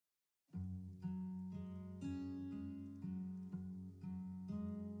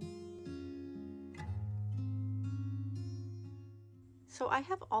So I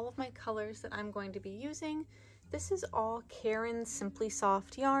have all of my colors that I'm going to be using. This is all Caron Simply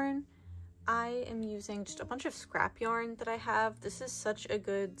Soft yarn. I am using just a bunch of scrap yarn that I have. This is such a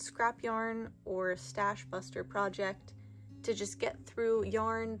good scrap yarn or stash buster project to just get through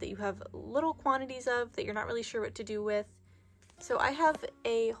yarn that you have little quantities of that you're not really sure what to do with. So I have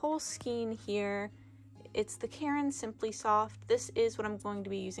a whole skein here. It's the Caron Simply Soft. This is what I'm going to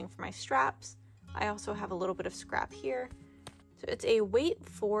be using for my straps. I also have a little bit of scrap here. So it's a weight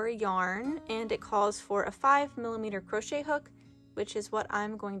 4 yarn, and it calls for a 5mm crochet hook, which is what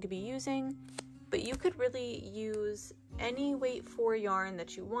I'm going to be using. But you could really use any weight 4 yarn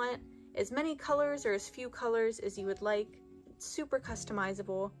that you want, as many colors or as few colors as you would like. It's super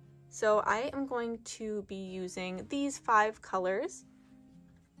customizable. So I am going to be using these 5 colors.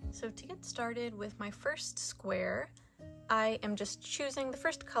 So to get started with my first square, I am just choosing the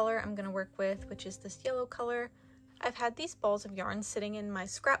first color I'm going to work with, which is this yellow color. I've had these balls of yarn sitting in my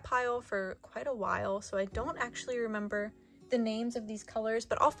scrap pile for quite a while, so I don't actually remember the names of these colors,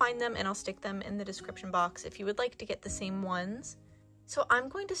 but I'll find them and I'll stick them in the description box if you would like to get the same ones. So I'm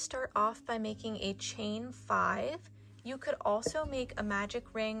going to start off by making a chain 5. You could also make a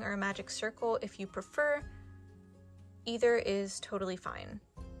magic ring or a magic circle if you prefer. Either is totally fine.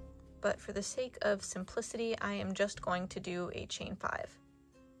 But for the sake of simplicity, I am just going to do a chain 5.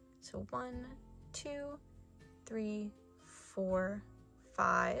 So 1, 2, 3, 4,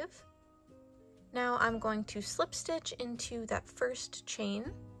 5. Now I'm going to slip stitch into that first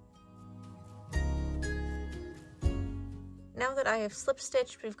chain. Now that I have slip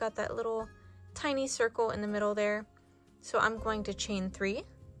stitched, we've got that little tiny circle in the middle there. So I'm going to chain 3.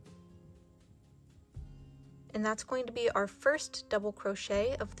 And that's going to be our first double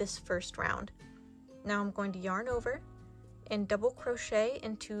crochet of this first round. Now I'm going to yarn over and double crochet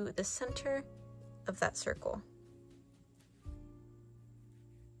into the center of that circle.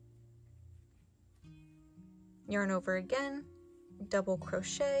 Yarn over again, double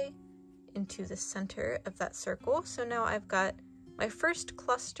crochet into the center of that circle. So now I've got my first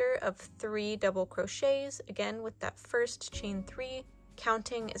cluster of 3 double crochets, again with that first chain 3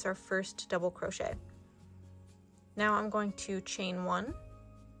 counting as our first double crochet. Now I'm going to chain 1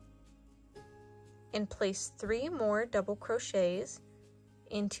 and place 3 more double crochets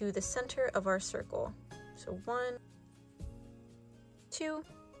into the center of our circle. So 1, 2,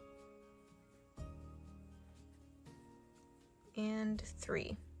 and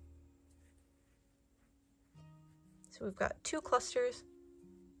 3. So we've got 2 clusters,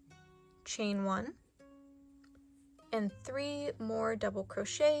 chain 1, and 3 more double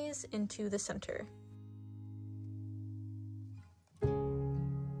crochets into the center.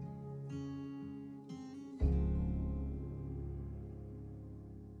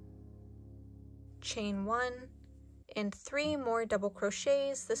 Chain 1 and 3 more double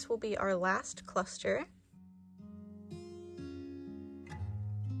crochets. This will be our last cluster.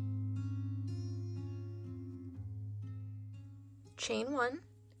 Chain 1.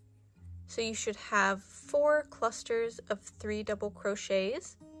 So you should have 4 clusters of 3 double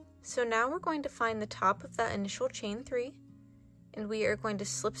crochets. So now we're going to find the top of that initial chain 3, and we are going to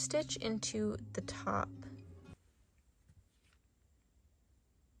slip stitch into the top.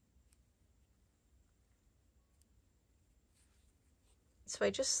 So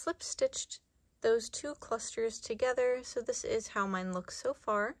I just slip stitched those 2 clusters together, so this is how mine looks so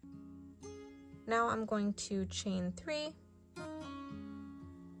far. Now I'm going to chain 3.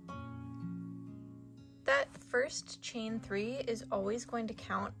 That first chain 3 is always going to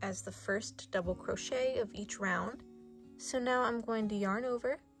count as the first double crochet of each round. So now I'm going to yarn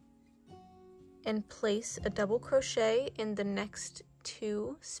over and place a double crochet in the next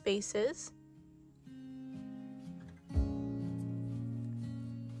 2 spaces.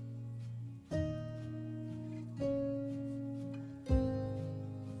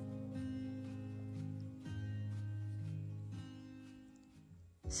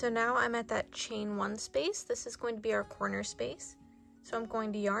 So now I'm at that chain 1 space. This is going to be our corner space. So I'm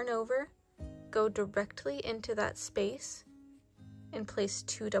going to yarn over, go directly into that space, and place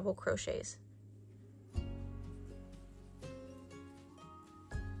 2 double crochets.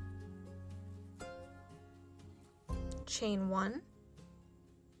 Chain 1,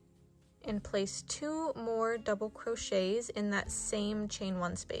 and place 2 more double crochets in that same chain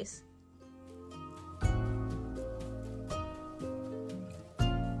 1 space.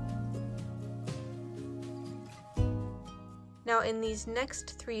 Now in these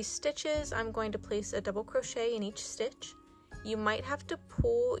next 3 stitches, I'm going to place a double crochet in each stitch. You might have to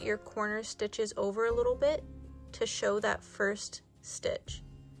pull your corner stitches over a little bit to show that first stitch.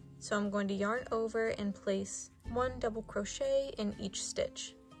 So I'm going to yarn over and place 1 double crochet in each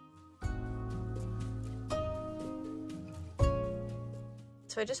stitch.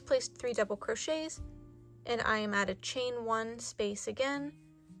 So I just placed 3 double crochets and I am at a chain 1 space again.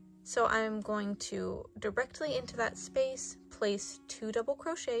 So I'm going to directly into that space place 2 double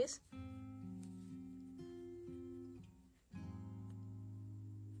crochets,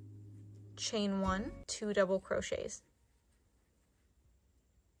 chain 1, 2 double crochets.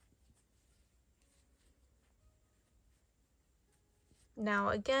 Now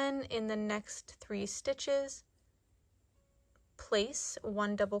again in the next 3 stitches, place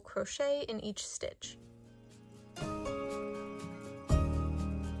 1 double crochet in each stitch.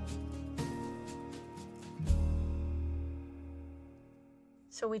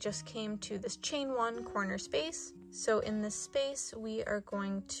 So we just came to this chain 1 corner space. So in this space we are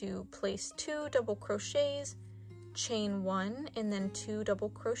going to place 2 double crochets, chain 1, and then 2 double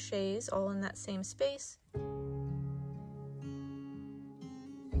crochets all in that same space.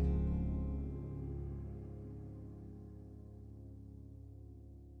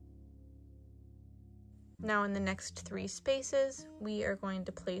 Now in the next 3 spaces, we are going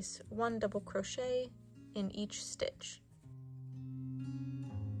to place 1 double crochet in each stitch.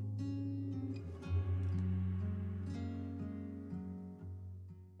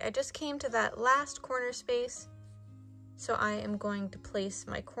 I just came to that last corner space, so I am going to place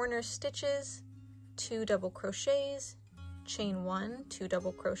my corner stitches, 2 double crochets, chain 1, 2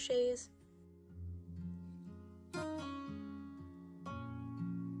 double crochets,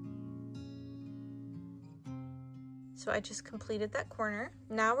 so I just completed that corner.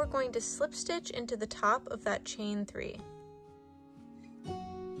 Now we're going to slip stitch into the top of that chain 3.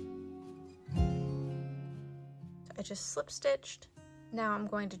 So I just slip stitched. Now I'm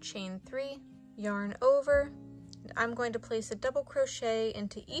going to chain 3, yarn over, and I'm going to place a double crochet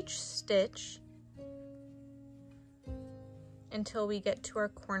into each stitch until we get to our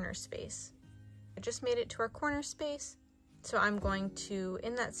corner space. I just made it to our corner space, so I'm going to,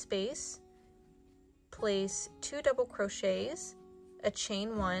 in that space, place 2 double crochets, a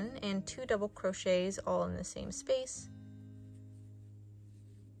chain 1, and 2 double crochets all in the same space.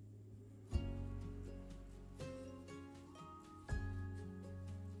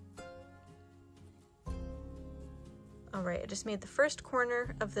 Alright, I just made the first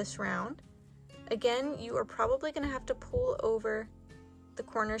corner of this round. Again, you are probably going to have to pull over the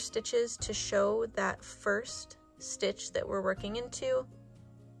corner stitches to show that first stitch that we're working into.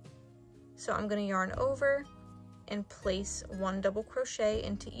 So I'm going to yarn over and place 1 double crochet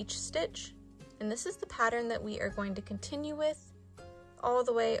into each stitch. And this is the pattern that we are going to continue with all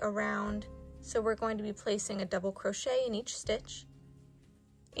the way around. So we're going to be placing a double crochet in each stitch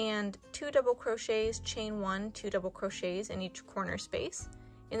and 2 double crochets, chain 1, 2 double crochets in each corner space.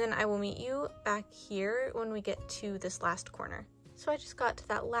 And then I will meet you back here when we get to this last corner. So I just got to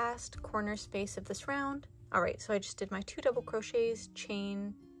that last corner space of this round. All right, so I just did my 2 double crochets,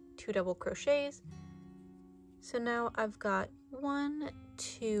 chain, 2 double crochets. So now I've got 1,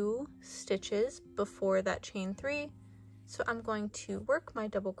 2 stitches before that chain 3. So I'm going to work my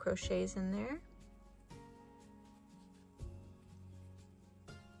double crochets in there.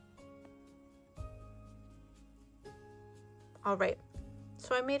 All right,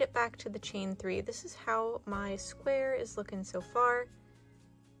 so I made it back to the chain 3. This is how my square is looking so far.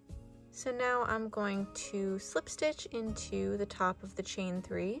 So now I'm going to slip stitch into the top of the chain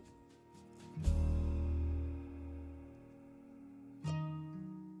 3.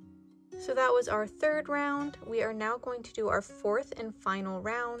 So that was our 3rd round. We are now going to do our 4th and final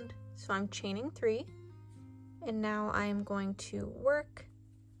round. So I'm chaining 3, and now I am going to work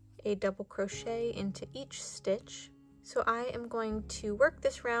a double crochet into each stitch. So I am going to work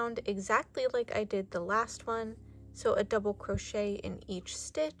this round exactly like I did the last one. So a double crochet in each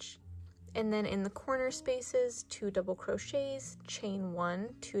stitch, and then in the corner spaces, 2 double crochets, chain 1,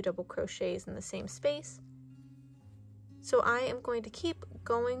 2 double crochets in the same space. So I am going to keep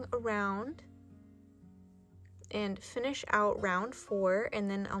going around and finish out round 4, and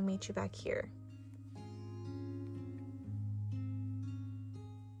then I'll meet you back here.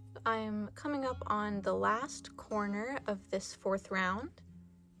 I am coming up on the last corner of this 4th round.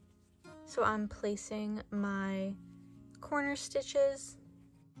 So I'm placing my corner stitches.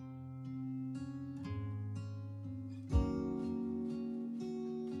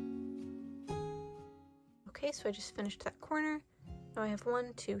 Okay, so I just finished that corner. Now I have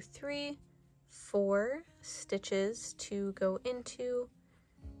 1, 2, 3, 4 stitches to go into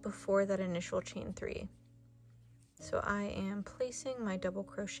before that initial chain 3. So I am placing my double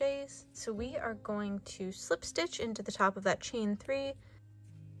crochets. So we are going to slip stitch into the top of that chain 3.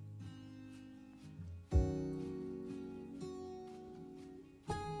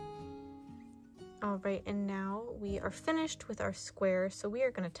 All right, and now we are finished with our square, so we are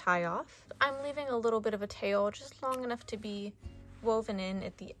going to tie off. I'm leaving a little bit of a tail, just long enough to be woven in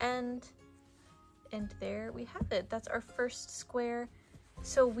at the end. And there we have it. That's our first square.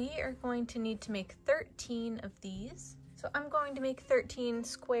 So we are going to need to make 13 of these. So I'm going to make 13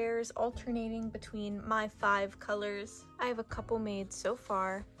 squares alternating between my 5 colors. I have a couple made so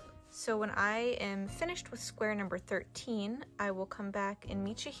far. So when I am finished with square number 13, I will come back and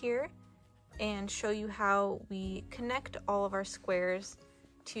meet you here and show you how we connect all of our squares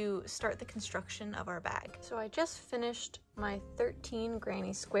to start the construction of our bag. So I just finished my 13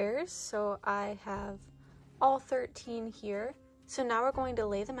 granny squares, so I have all 13 here. So now we're going to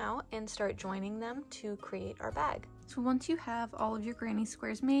lay them out and start joining them to create our bag. So once you have all of your granny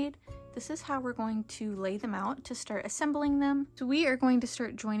squares made, this is how we're going to lay them out to start assembling them. So we are going to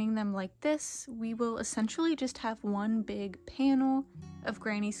start joining them like this. We will essentially just have one big panel of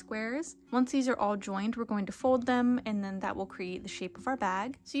granny squares. Once these are all joined, we're going to fold them, and then that will create the shape of our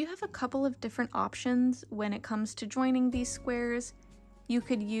bag. So you have a couple of different options when it comes to joining these squares. You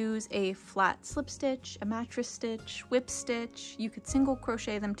could use a flat slip stitch, a mattress stitch, whip stitch. You could single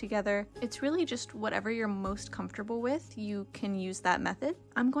crochet them together. It's really just whatever you're most comfortable with. You can use that method.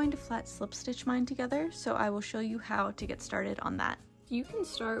 I'm going to flat slip stitch mine together, so I will show you how to get started on that. You can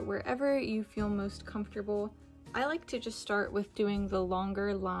start wherever you feel most comfortable. I like to just start with doing the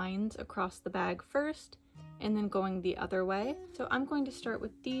longer lines across the bag first, and then going the other way. So I'm going to start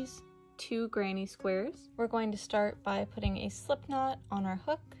with these 2 granny squares. We're going to start by putting a slip knot on our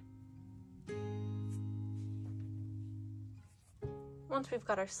hook. Once we've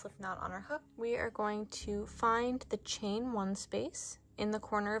got our slip knot on our hook, we are going to find the chain 1 space in the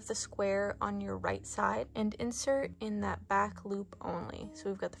corner of the square on your right side and insert in that back loop only. So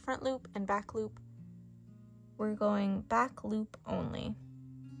we've got the front loop and back loop. We're going back loop only.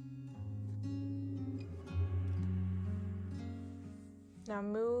 Now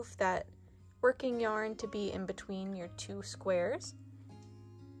move that working yarn to be in between your 2 squares.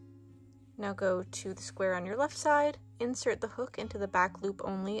 Now go to the square on your left side, insert the hook into the back loop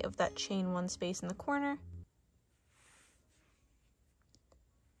only of that chain 1 space in the corner.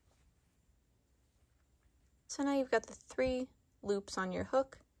 So now you've got the 3 loops on your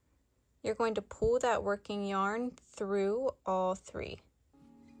hook. You're going to pull that working yarn through all 3.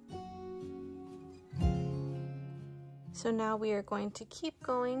 So now we are going to keep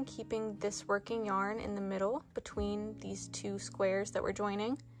going, keeping this working yarn in the middle between these 2 squares that we're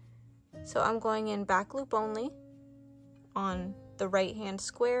joining. So I'm going in back loop only on the right hand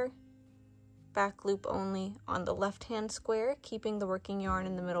square, back loop only on the left hand square, keeping the working yarn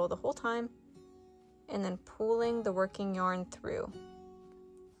in the middle the whole time, and then pulling the working yarn through.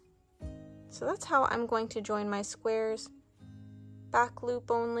 So that's how I'm going to join my squares. Back loop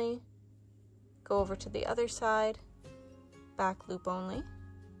only, go over to the other side, back loop only,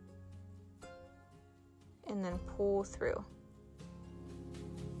 and then pull through.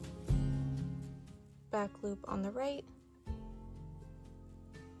 Back loop on the right,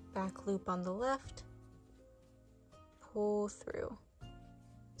 back loop on the left, pull through.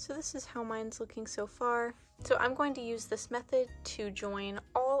 So this is how mine's looking so far. So I'm going to use this method to join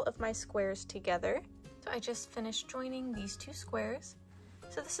all of my squares together. So I just finished joining these 2 squares.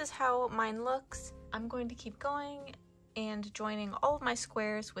 So this is how mine looks. I'm going to keep going and joining all of my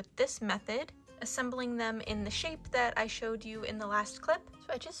squares with this method, assembling them in the shape that I showed you in the last clip.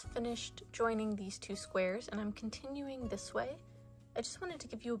 So I just finished joining these 2 squares and I'm continuing this way. I just wanted to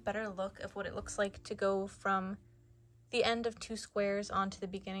give you a better look of what it looks like to go from the end of 2 squares onto the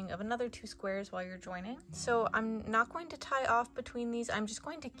beginning of another 2 squares while you're joining. So I'm not going to tie off between these. I'm just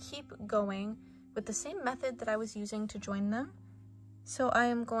going to keep going with the same method that I was using to join them. So I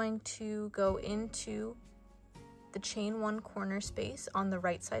am going to go into the chain 1 corner space on the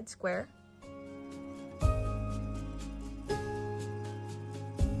right side square.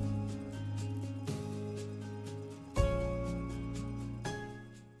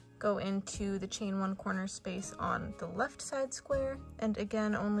 Go into the chain 1 corner space on the left side square, and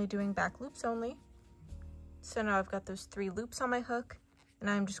again only doing back loops only. So now I've got those 3 loops on my hook, and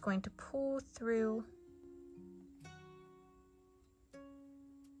I'm just going to pull through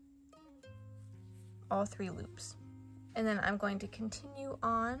all 3 loops. And then I'm going to continue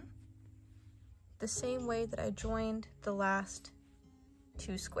on the same way that I joined the last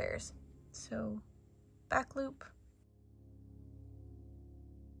 2 squares. So back loop,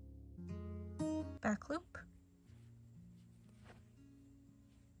 back loop,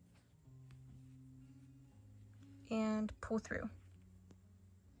 and pull through.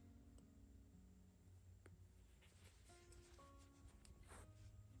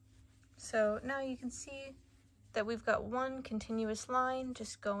 So now you can see that we've got one continuous line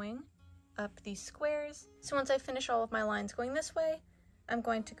just going up these squares. So once I finish all of my lines going this way, I'm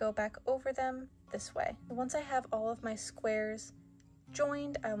going to go back over them this way. Once I have all of my squares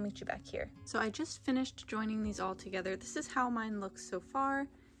joined, I'll meet you back here. So I just finished joining these all together. This is how mine looks so far.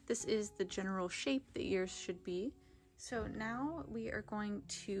 This is the general shape that yours should be. So now we are going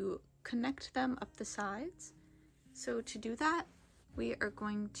to connect them up the sides. So to do that, we are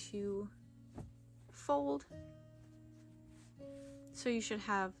going to fold. So you should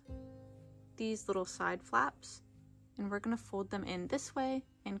have these little side flaps, and we're going to fold them in this way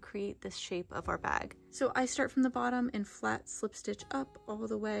and create this shape of our bag. So I start from the bottom and flat slip stitch up all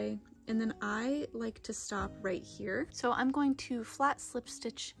the way, and then I like to stop right here. So I'm going to flat slip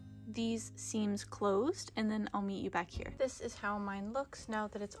stitch these seams closed, and then I'll meet you back here. This is how mine looks now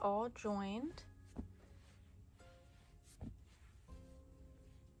that it's all joined.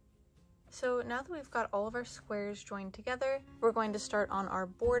 So now that we've got all of our squares joined together, we're going to start on our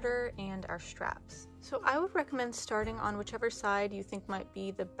border and our straps. So I would recommend starting on whichever side you think might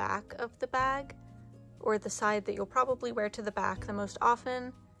be the back of the bag, or the side that you'll probably wear to the back the most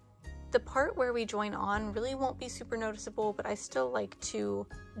often. The part where we join on really won't be super noticeable, but I still like to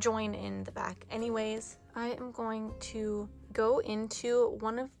join in the back anyways. I am going to go into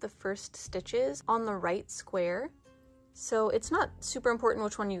one of the first stitches on the right square. So it's not super important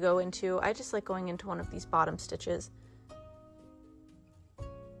which one you go into. I just like going into one of these bottom stitches.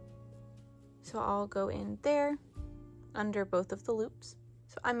 So I'll go in there under both of the loops.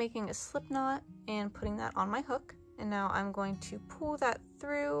 So I'm making a slip knot and putting that on my hook. And now I'm going to pull that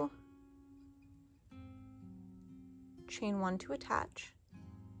through, chain one to attach.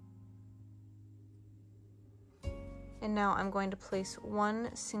 And now I'm going to place one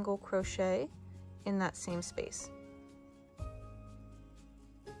single crochet in that same space.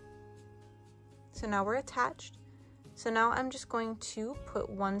 So now we're attached. So now I'm just going to put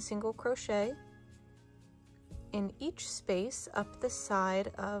one single crochet in each space up the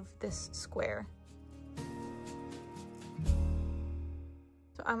side of this square.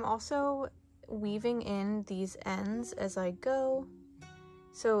 So I'm also weaving in these ends as I go.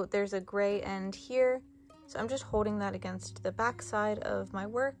 So there's a gray end here. So I'm just holding that against the back side of my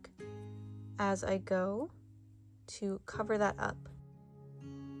work as I go to cover that up.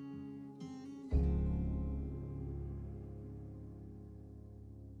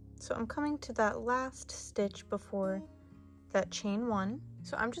 So I'm coming to that last stitch before that chain one.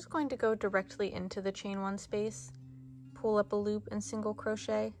 So I'm just going to go directly into the chain one space, pull up a loop and single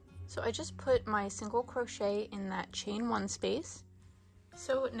crochet. So I just put my single crochet in that chain one space.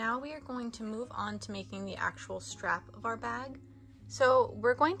 So now we are going to move on to making the actual strap of our bag. So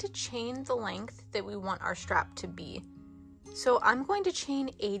we're going to chain the length that we want our strap to be. So I'm going to chain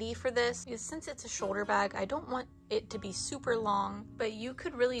 80 for this, because since it's a shoulder bag, I don't want it to be super long, but you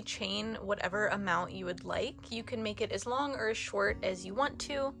could really chain whatever amount you would like. You can make it as long or as short as you want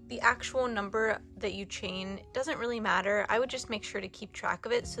to. The actual number that you chain doesn't really matter. I would just make sure to keep track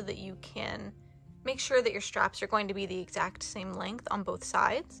of it so that you can make sure that your straps are going to be the exact same length on both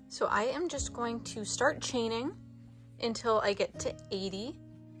sides. So I am just going to start chaining until I get to 80.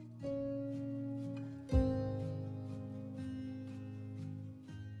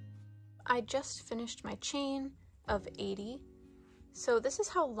 I just finished my chain of 80. So this is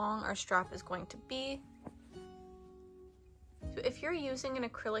how long our strap is going to be. So if you're using an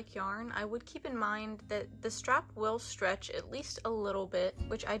acrylic yarn, I would keep in mind that the strap will stretch at least a little bit,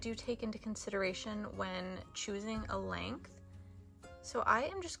 which I do take into consideration when choosing a length. So I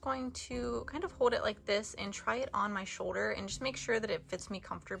am just going to kind of hold it like this and try it on my shoulder and just make sure that it fits me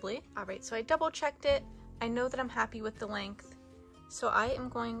comfortably. All right, so I double checked it. I know that I'm happy with the length. So I am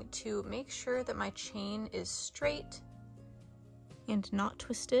going to make sure that my chain is straight and not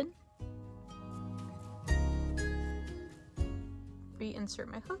twisted. Reinsert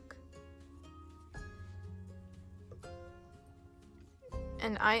my hook.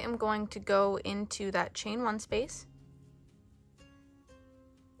 And I am going to go into that chain one space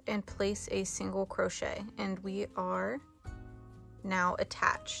and place a single crochet, and we are now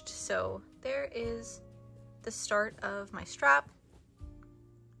attached. So there is the start of my strap.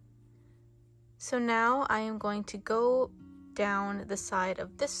 So now I am going to go down the side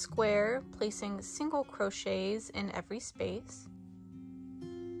of this square, placing single crochets in every space.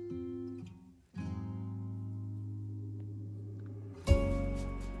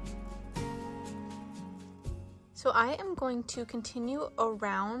 So I am going to continue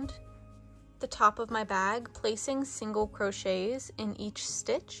around the top of my bag, placing single crochets in each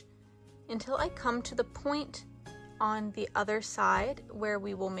stitch until I come to the point on the other side where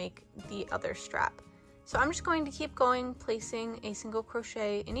we will make the other strap. So I'm just going to keep going, placing a single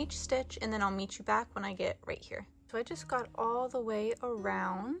crochet in each stitch, and then I'll meet you back when I get right here. So I just got all the way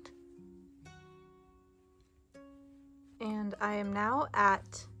around, and I am now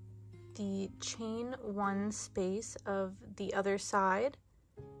at the chain 1 space of the other side.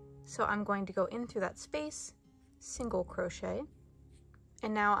 So I'm going to go in through that space, single crochet,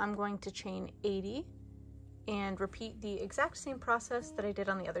 and now I'm going to chain 80 and repeat the exact same process that I did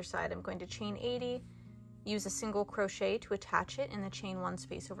on the other side. I'm going to chain 80, use a single crochet to attach it in the chain 1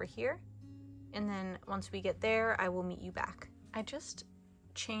 space over here, and then once we get there, I will meet you back. I just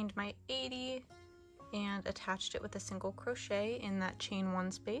chained my 80 and attached it with a single crochet in that chain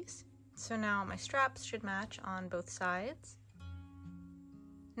 1 space. So now my straps should match on both sides.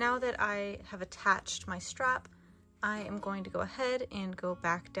 Now that I have attached my strap, I am going to go ahead and go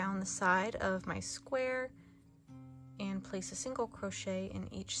back down the side of my square and place a single crochet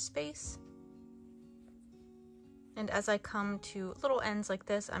in each space. And as I come to little ends like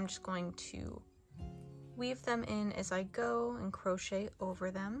this, I'm just going to weave them in as I go and crochet over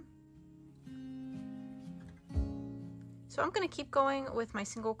them. So I'm going to keep going with my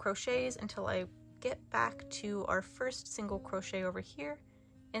single crochets until I get back to our first single crochet over here,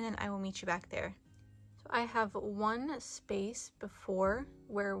 and then I will meet you back there. So I have 1 space before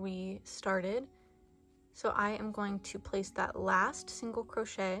where we started, so I am going to place that last single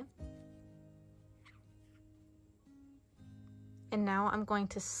crochet, and now I'm going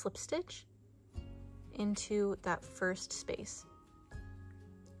to slip stitch into that first space,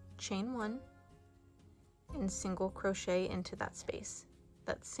 chain 1, and single crochet into that space,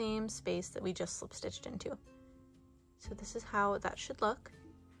 that same space that we just slip stitched into. So this is how that should look.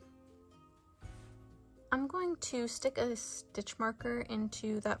 I'm going to stick a stitch marker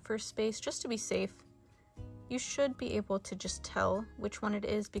into that first space just to be safe. You should be able to just tell which one it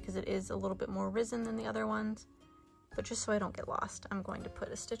is because it is a little bit more risen than the other ones, but just so I don't get lost, I'm going to put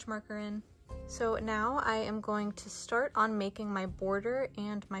a stitch marker in. So now I am going to start on making my border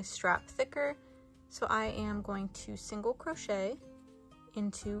and my strap thicker. So I am going to single crochet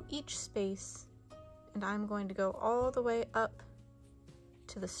into each space, and I'm going to go all the way up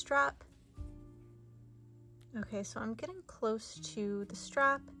to the strap. Okay, so I'm getting close to the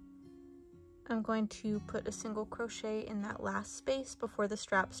strap. I'm going to put a single crochet in that last space before the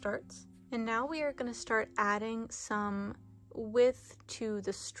strap starts. And now we are going to start adding some width to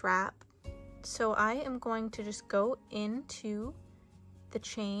the strap. So I am going to just go into the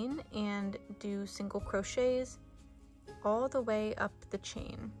chain and do single crochets all the way up the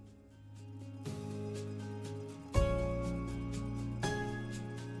chain.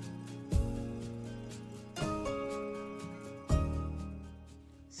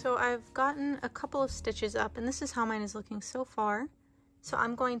 So I've gotten a couple of stitches up, and this is how mine is looking so far. So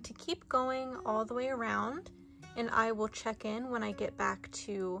I'm going to keep going all the way around, and I will check in when I get back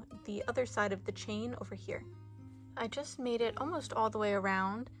to the other side of the chain over here. I just made it almost all the way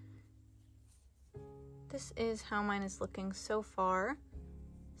around. This is how mine is looking so far.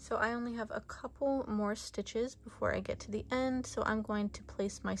 So I only have a couple more stitches before I get to the end, so I'm going to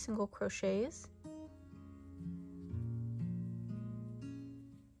place my single crochets.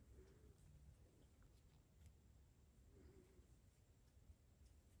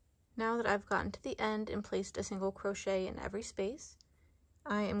 Now that I've gotten to the end and placed a single crochet in every space,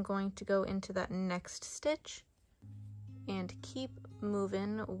 I am going to go into that next stitch and keep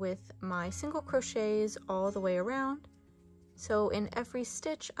moving with my single crochets all the way around. So in every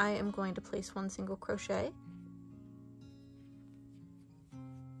stitch I am going to place 1 single crochet.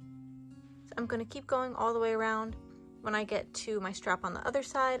 So I'm going to keep going all the way around. When I get to my strap on the other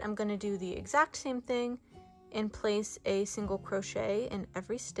side, I'm going to do the exact same thing and place a single crochet in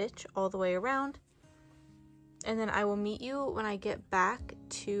every stitch all the way around. And then I will meet you when I get back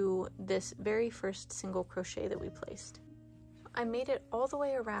to this very first single crochet that we placed. I made it all the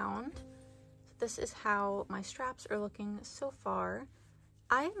way around. So this is how my straps are looking so far.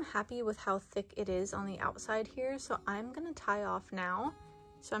 I am happy with how thick it is on the outside here, so I'm gonna tie off now.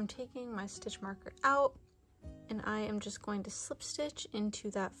 So I'm taking my stitch marker out, and I am just going to slip stitch into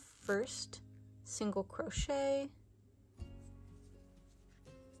that first single crochet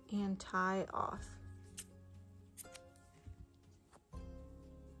and tie off.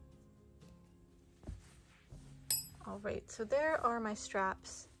 Alright, so there are my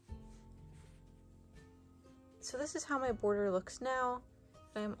straps. So this is how my border looks now.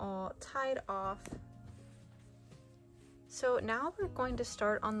 I'm all tied off. So now we're going to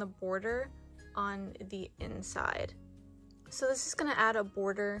start on the border on the inside. So this is going to add a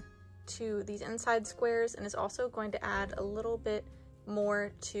border to these inside squares and is also going to add a little bit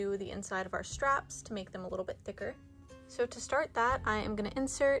more to the inside of our straps to make them a little bit thicker. So to start that, I am going to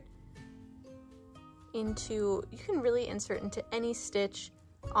insert into, you can really insert into any stitch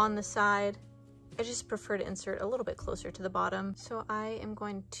on the side. I just prefer to insert a little bit closer to the bottom. So I am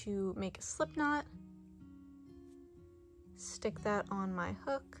going to make a slip knot, stick that on my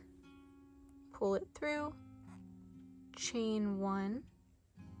hook, pull it through, chain one,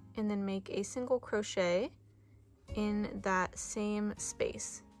 and then make a single crochet in that same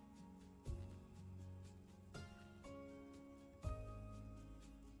space.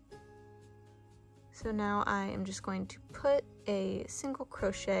 So now I am just going to put a single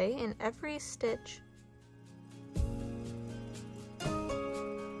crochet in every stitch.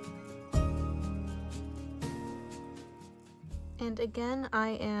 And again, I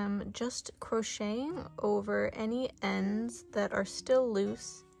am just crocheting over any ends that are still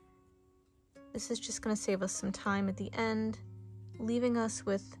loose. This is just going to save us some time at the end, leaving us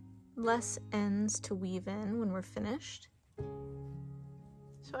with less ends to weave in when we're finished.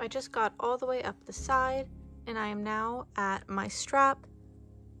 So I just got all the way up the side and I am now at my strap.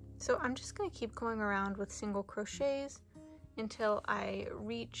 So I'm just going to keep going around with single crochets until I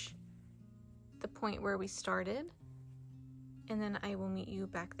reach the point where we started, and then I will meet you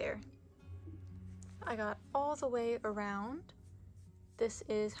back there. I got all the way around. This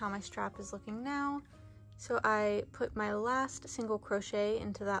is how my strap is looking now. So I put my last single crochet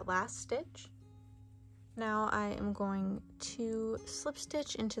into that last stitch. Now I am going to slip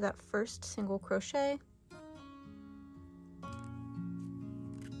stitch into that first single crochet.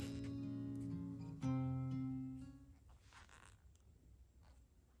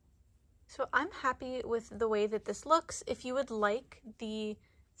 So I'm happy with the way that this looks. If you would like the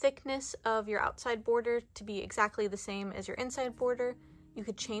thickness of your outside border to be exactly the same as your inside border, you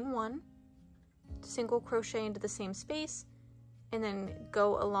could chain one, single crochet into the same space, and then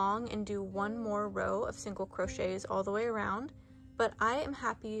go along and do one more row of single crochets all the way around. But I am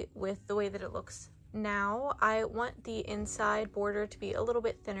happy with the way that it looks now. I want the inside border to be a little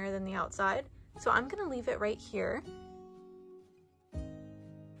bit thinner than the outside, so I'm going to leave it right here.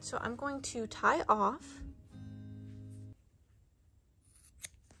 So I'm going to tie off.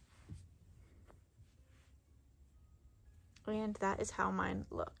 And that is how mine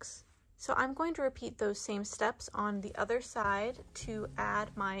looks. So I'm going to repeat those same steps on the other side to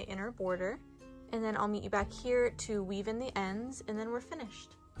add my inner border, and then I'll meet you back here to weave in the ends, and then we're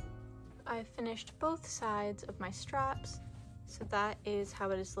finished. I've finished both sides of my straps, so that is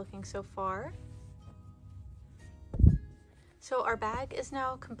how it is looking so far. So our bag is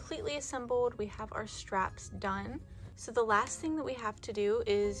now completely assembled. We have our straps done. So the last thing that we have to do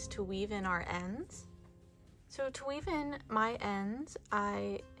is to weave in our ends. So to weave in my ends,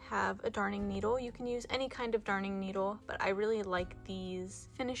 I have a darning needle. You can use any kind of darning needle, but I really like these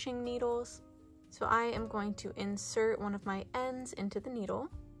finishing needles. So I am going to insert one of my ends into the needle.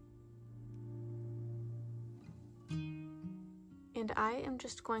 And I am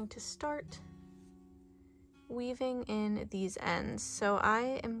just going to start weaving in these ends. So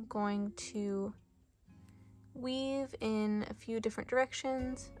I am going to weave in a few different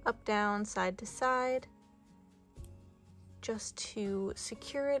directions, up, down, side to side, just to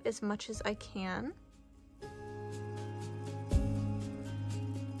secure it as much as I can.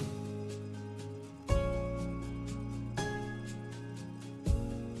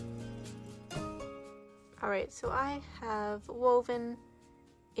 Alright, so I have woven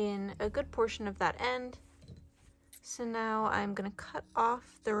in a good portion of that end. So now I'm going to cut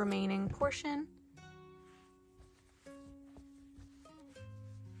off the remaining portion.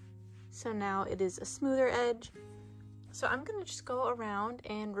 So now it is a smoother edge. So I'm going to just go around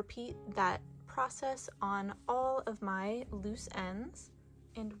and repeat that process on all of my loose ends,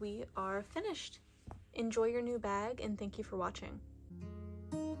 and we are finished. Enjoy your new bag, and thank you for watching.